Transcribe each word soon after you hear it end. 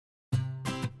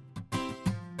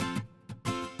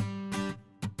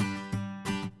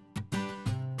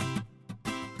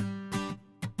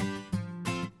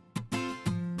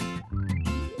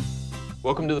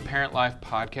Welcome to the Parent Life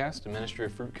Podcast, a ministry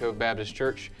of Fruit Cove Baptist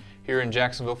Church here in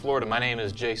Jacksonville, Florida. My name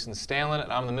is Jason Stanlin,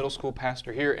 and I'm the middle school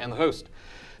pastor here and the host.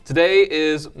 Today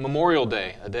is Memorial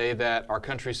Day, a day that our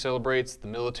country celebrates the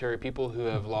military people who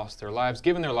have lost their lives,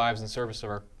 given their lives in service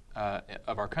of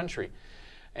our country.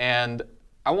 And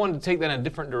I wanted to take that in a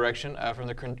different direction. From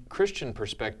the Christian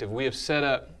perspective, we have set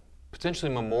up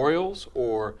potentially memorials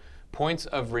or points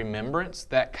of remembrance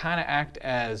that kind of act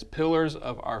as pillars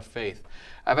of our faith.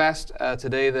 I've asked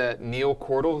today that Neil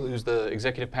Cordell, who's the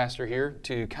executive pastor here,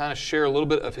 to kind of share a little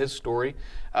bit of his story.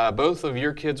 Both of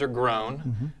your kids are grown.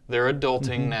 Mm-hmm. They're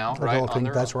adulting now, right?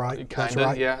 Adulting, that's right. Kinda, that's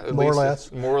right. Yeah, more or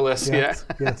less. More or less, yes,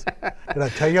 yeah. Yes. Did I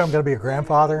tell you I'm going to be a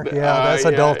grandfather? Yeah, that's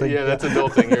adulting. Yeah, that's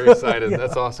adulting. You're excited. Yeah.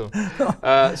 That's awesome.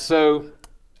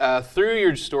 Through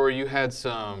your story, you had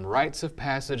some rites of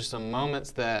passage, some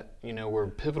moments that, were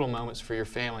pivotal moments for your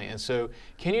family. And so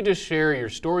can you just share your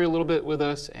story a little bit with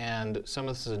us and some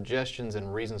of the suggestions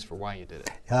and reasons for why you did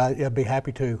it? I'd be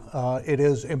happy to. It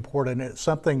is important. It's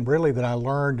something really that I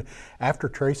learned after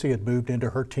Tracy had moved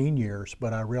into her teen years,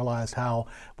 but I realized how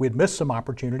we had missed some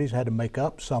opportunities, had to make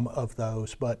up some of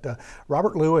those. But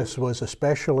Robert Lewis was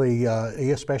especially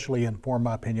informed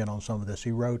my opinion on some of this.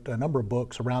 He wrote a number of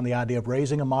books around the idea of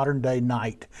raising a modern day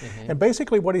knight. Mm-hmm. And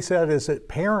basically what he said is that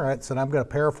parents, and I'm going to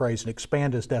paraphrase and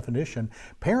expand his definition,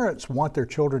 parents want their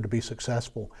children to be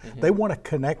successful. Mm-hmm. They want to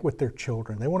connect with their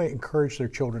children. They want to encourage their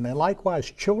children. And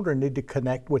likewise, children need to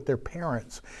connect with their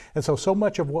parents. And so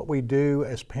much of what we do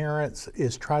as parents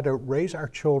is try to raise our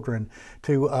children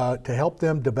to help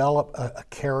them develop a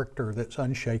character that's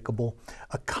unshakable,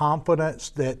 a confidence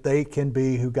that they can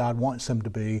be who God wants them to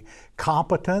be,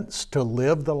 competence to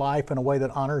live the life in a way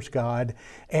that honors God,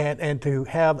 and to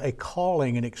have a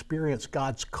calling and experience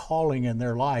God's calling in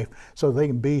their life so they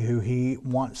can be who He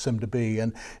wants them to be.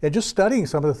 And just studying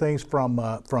some of the things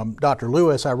from Dr.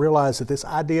 Lewis, I realized that this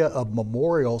idea of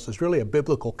memorials is really a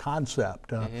biblical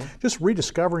concept. Just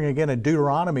rediscovering again in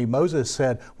Deuteronomy, Moses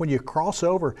said, when you cross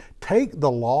over, take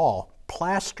the law,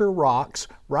 plaster rocks,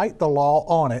 write the law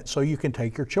on it so you can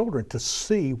take your children to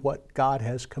see what God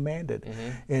has commanded.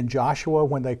 Mm-hmm. In Joshua,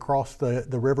 when they crossed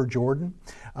the river Jordan,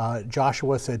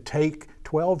 Joshua said, take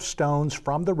 12 stones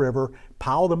from the river,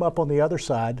 pile them up on the other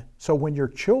side, so when your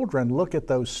children look at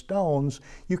those stones,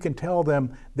 you can tell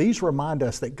them, these remind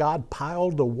us that God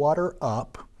piled the water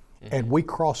up, mm-hmm. and we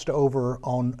crossed over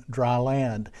on dry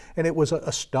land. And it was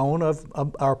a stone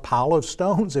or pile of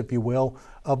stones, if you will,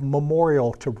 of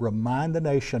memorial to remind the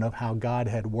nation of how God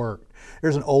had worked.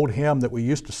 There's an old hymn that we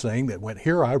used to sing that went,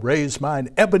 here I raise mine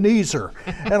Ebenezer.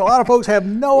 And a lot of folks have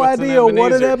no idea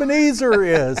what an Ebenezer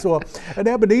is. Well, an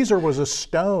Ebenezer was a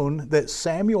stone that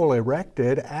Samuel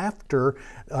erected after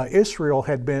Israel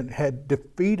had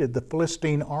defeated the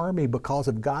Philistine army because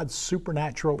of God's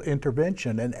supernatural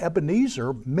intervention. And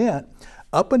Ebenezer meant,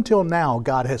 up until now,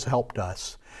 God has helped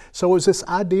us. So it was this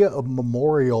idea of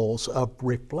memorials, of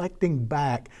reflecting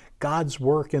back God's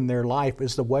work in their life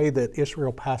is the way that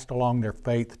Israel passed along their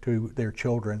faith to their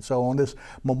children. So on this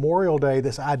Memorial Day,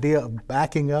 this idea of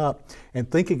backing up and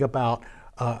thinking about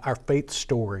our faith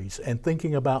stories and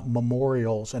thinking about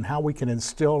memorials and how we can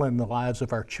instill in the lives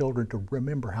of our children to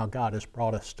remember how God has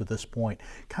brought us to this point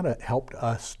kind of helped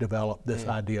us develop this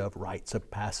idea of rites of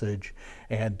passage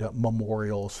and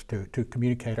memorials to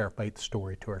communicate our faith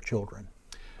story to our children.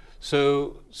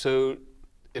 So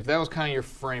if that was kind of your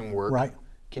framework, right?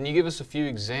 Can you give us a few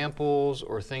examples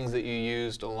or things that you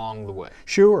used along the way?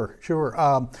 Sure.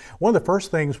 One of the first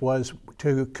things was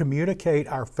to communicate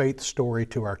our faith story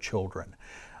to our children.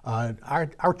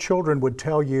 Our children would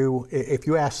tell you, if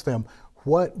you ask them,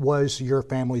 what was your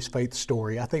family's faith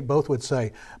story? I think both would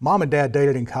say, Mom and Dad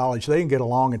dated in college. They didn't get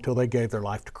along until they gave their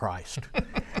life to Christ.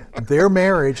 Their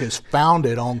marriage is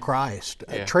founded on Christ.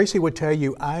 Yeah. Tracy would tell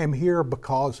you, I am here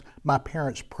because my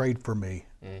parents prayed for me.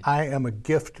 I am a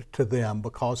gift to them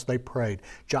because they prayed.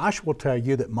 Josh will tell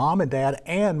you that Mom and Dad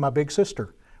and my big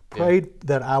sister prayed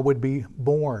that I would be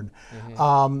born.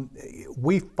 Mm-hmm.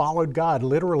 We followed God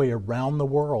literally around the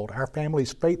world. Our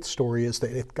family's faith story is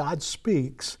that if God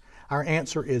speaks, our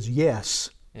answer is yes,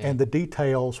 and the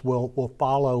details will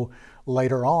follow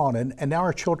later on. And now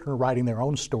our children are writing their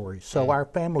own stories. So our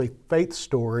family faith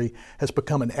story has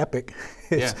become an epic.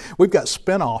 We've got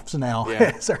spin-offs now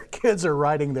as our kids are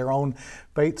writing their own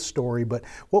faith story. But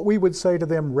what we would say to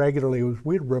them regularly was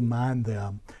we'd remind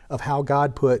them of how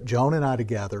God put Joan and I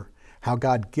together, how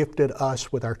God gifted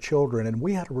us with our children, and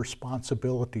we had a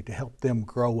responsibility to help them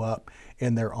grow up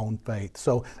in their own faith.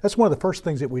 So that's one of the first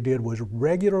things that we did was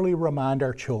regularly remind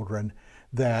our children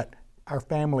that our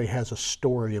family has a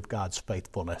story of God's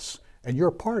faithfulness, and you're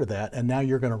a part of that, and now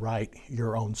you're going to write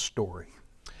your own story.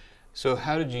 So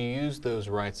how did you use those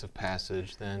rites of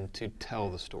passage then to tell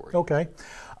the story? Okay.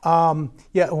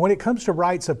 When it comes to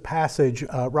rites of passage,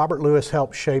 Robert Lewis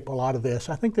helped shape a lot of this.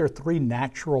 I think there are three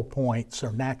natural points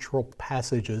or natural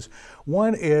passages.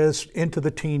 One is into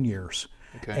the teen years.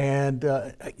 Okay. And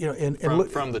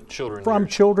from the children. From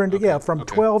years. children to Okay. from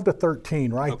Okay. 12 to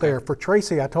 13, right Okay. there. For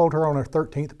Tracy, I told her on her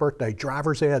 13th birthday,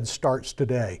 driver's ed starts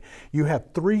today. You have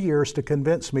 3 years to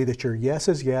convince me that your yes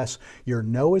is yes, your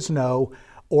no is no.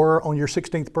 Or on your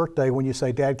 16th birthday, when you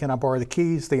say, Dad, can I borrow the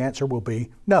keys? The answer will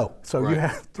be no. So Right. you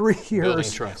have 3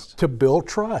 years trust. to build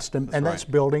trust, and that's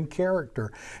right. building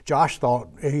character. Josh thought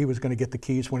he was going to get the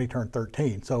keys when he turned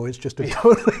 13, so it's just a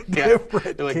totally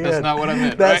different You're like, kid. that's not what I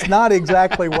meant, That's right? not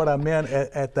exactly what I meant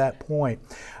at that point.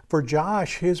 For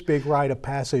Josh, his big rite of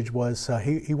passage was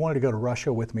he wanted to go to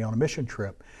Russia with me on a mission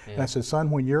trip. And I said, son,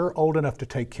 when you're old enough to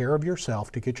take care of yourself,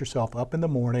 to get yourself up in the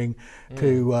morning,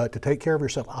 to take care of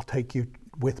yourself, I'll take you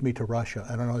with me to Russia.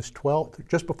 And on his 12th,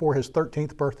 just before his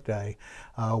 13th birthday,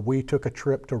 we took a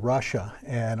trip to Russia.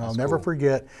 And I'll never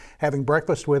forget having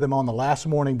breakfast with him on the last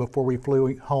morning before we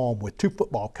flew home with 2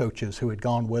 football coaches who had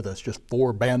gone with us, just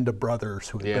 4 band of brothers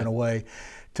who had been away,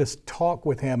 to talk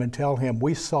with him and tell him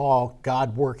we saw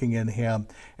God working in him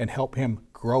and help him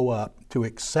grow up to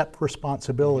accept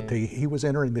responsibility. He was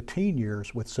entering the teen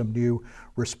years with some new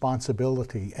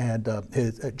responsibility. And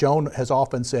Joan has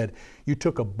often said, you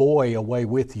took a boy away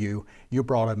with you, you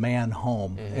brought a man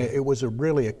home. It was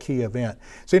really a key event.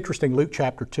 It's interesting, Luke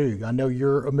chapter 2, I know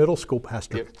you're a middle school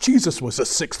pastor. Yep. Jesus was a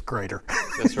 6th grader.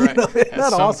 That's right. Isn't At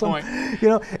that some awesome? point. You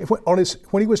know,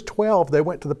 when he was 12, they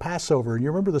went to the Passover, and you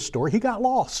remember the story? He got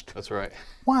lost. That's right.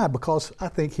 Why? Because I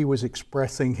think he was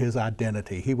expressing his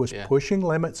identity. He was pushing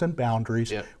limits and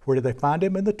boundaries. Yep. Where did they find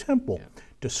him? In the temple.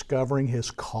 Discovering his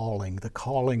calling, the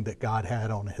calling that God had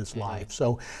on his life.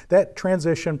 So that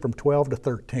transition from 12 to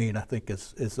 13, I think,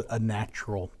 is a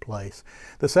natural place.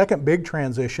 The second big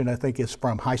transition, I think, is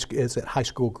at high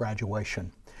school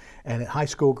graduation. And at high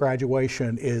school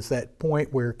graduation is that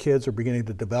point where kids are beginning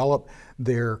to develop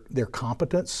their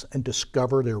competence and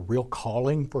discover their real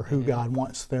calling for who God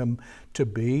wants them to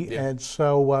be. Yeah. And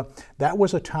so that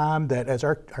was a time that as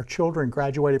our children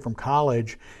graduated from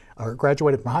college, or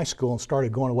graduated from high school and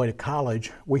started going away to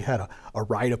college, we had a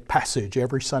rite of passage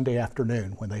every Sunday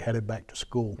afternoon when they headed back to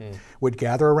school. We'd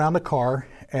gather around the car,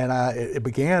 and it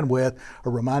began with a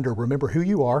reminder, remember who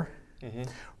you are,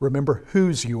 remember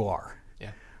whose you are.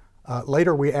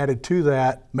 Later, we added to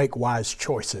that, make wise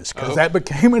choices, because that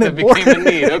became an important. Became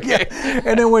a need, okay.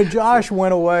 And then when Josh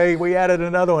went away, we added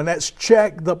another one. That's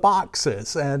check the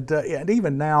boxes. And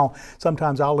even now,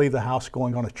 sometimes I'll leave the house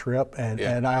going on a trip,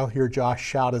 and I'll hear Josh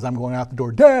shout as I'm going out the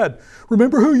door, Dad,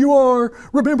 remember who you are,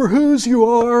 remember whose you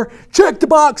are, check the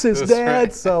boxes, That's Dad.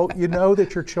 right. So you know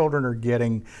that your children are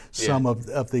getting some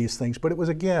of these things. But it was,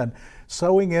 again,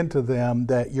 sowing into them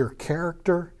that your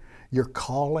character, your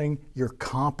calling, your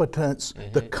competence,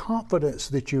 the confidence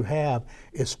that you have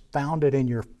is founded in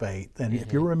your faith. And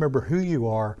if you remember who you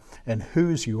are and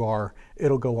whose you are,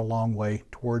 it'll go a long way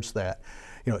towards that.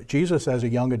 You know, Jesus as a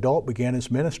young adult began his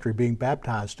ministry being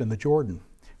baptized in the Jordan.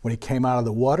 When he came out of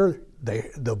the water,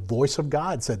 the voice of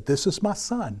God said, "This is my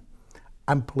son.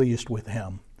 I'm pleased with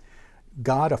him."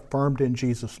 God affirmed in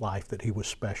Jesus' life that he was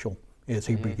special as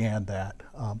he began that.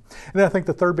 And then I think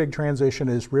the third big transition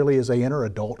is really as they enter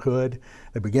adulthood,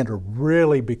 they begin to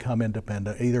really become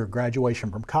independent, either graduation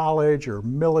from college or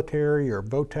military or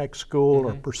VOTEC school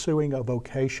or pursuing a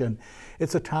vocation.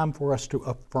 It's a time for us to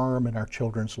affirm in our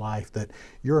children's life that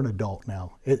you're an adult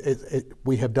now.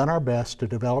 We have done our best to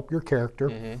develop your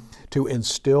character, to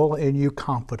instill in you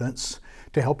confidence,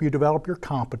 to help you develop your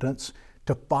competence,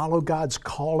 to follow God's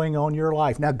calling on your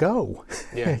life. Now go.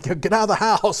 Get out of the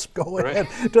house. Go ahead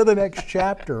to the next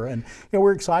chapter. And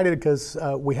we're excited because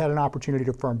we had an opportunity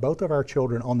to affirm both of our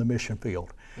children on the mission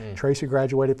field. Tracy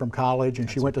graduated from college and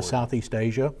she went to Southeast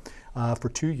Asia for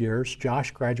 2 years. Josh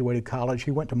graduated college.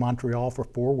 He went to Montreal for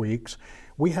 4 weeks.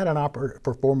 We had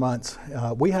for 4 months.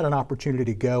 We had an opportunity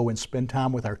to go and spend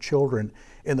time with our children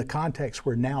in the context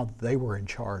where now they were in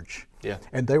charge.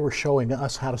 And they were showing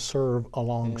us how to serve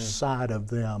alongside of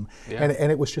them.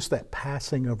 And it was just that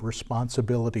passing of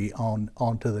responsibility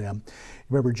onto them.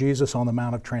 Remember Jesus on the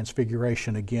Mount of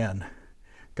Transfiguration again.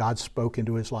 God spoke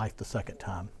into his life the second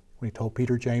time when he told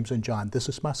Peter, James, and John, "This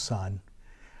is my son.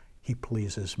 He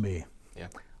pleases me.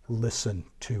 Listen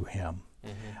to him."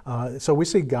 So we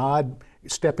see God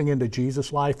stepping into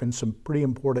Jesus' life in some pretty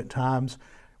important times.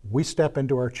 We step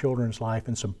into our children's life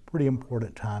in some pretty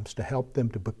important times to help them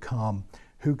to become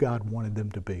who God wanted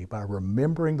them to be by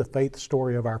remembering the faith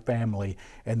story of our family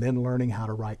and then learning how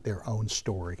to write their own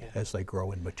story as they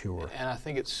grow and mature. And I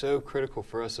think it's so critical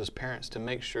for us as parents to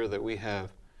make sure that we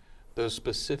have those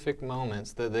specific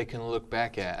moments that they can look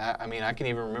back at. I mean, I can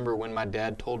even remember when my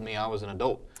dad told me I was an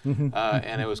adult.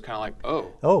 And it was kind of like,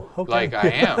 okay. Like I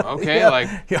am, okay?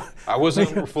 Yeah. I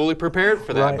wasn't fully prepared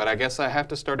for that, Right. but I guess I have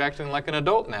to start acting like an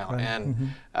adult now. Right.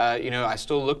 And, I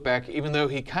still look back, even though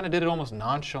he kind of did it almost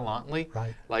nonchalantly,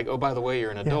 Right. like, oh, by the way, you're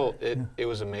an adult, it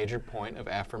was a major point of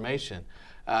affirmation.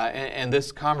 And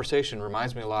this conversation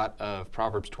reminds me a lot of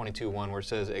Proverbs 22:1, where it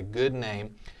says, a good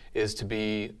name is to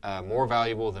be more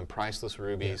valuable than priceless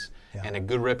rubies, and a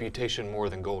good reputation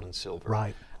more than gold and silver.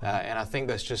 Right. And I think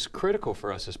that's just critical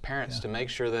for us as parents to make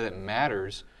sure that it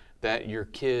matters that your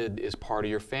kid is part of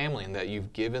your family and that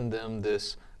you've given them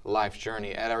this life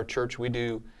journey. At our church, we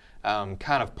do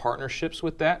kind of partnerships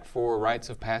with that for rites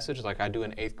of passage. Like I do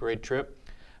an 8th grade trip.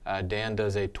 Dan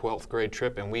does a 12th grade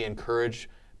trip, and we encourage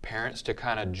parents to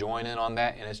kind of join in on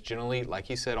that. And it's generally, like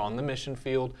he said, on the mission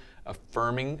field,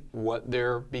 affirming what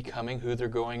they're becoming, who they're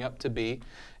growing up to be.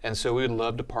 And so we would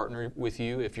love to partner with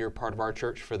you if you're a part of our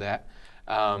church for that.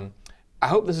 I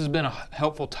hope this has been a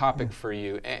helpful topic for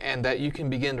you, and that you can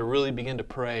begin to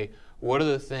pray, what are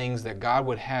the things that God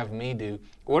would have me do?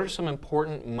 What are some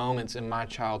important moments in my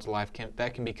child's life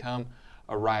that can become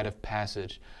a rite of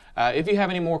passage? If you have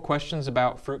any more questions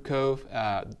about Fruit Cove,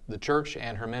 the church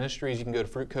and her ministries, you can go to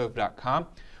fruitcove.com.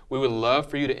 We would love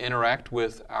for you to interact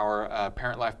with our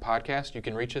Parent Life podcast. You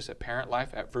can reach us at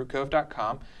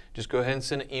parentlife@fruitcove.com. Just go ahead and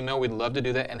send an email. We'd love to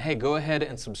do that. And hey, go ahead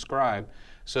and subscribe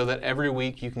so that every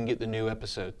week you can get the new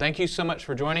episode. Thank you so much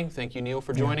for joining. Thank you, Neil,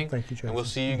 for joining. Thank you, Jason. And we'll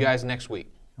see you guys next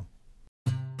week.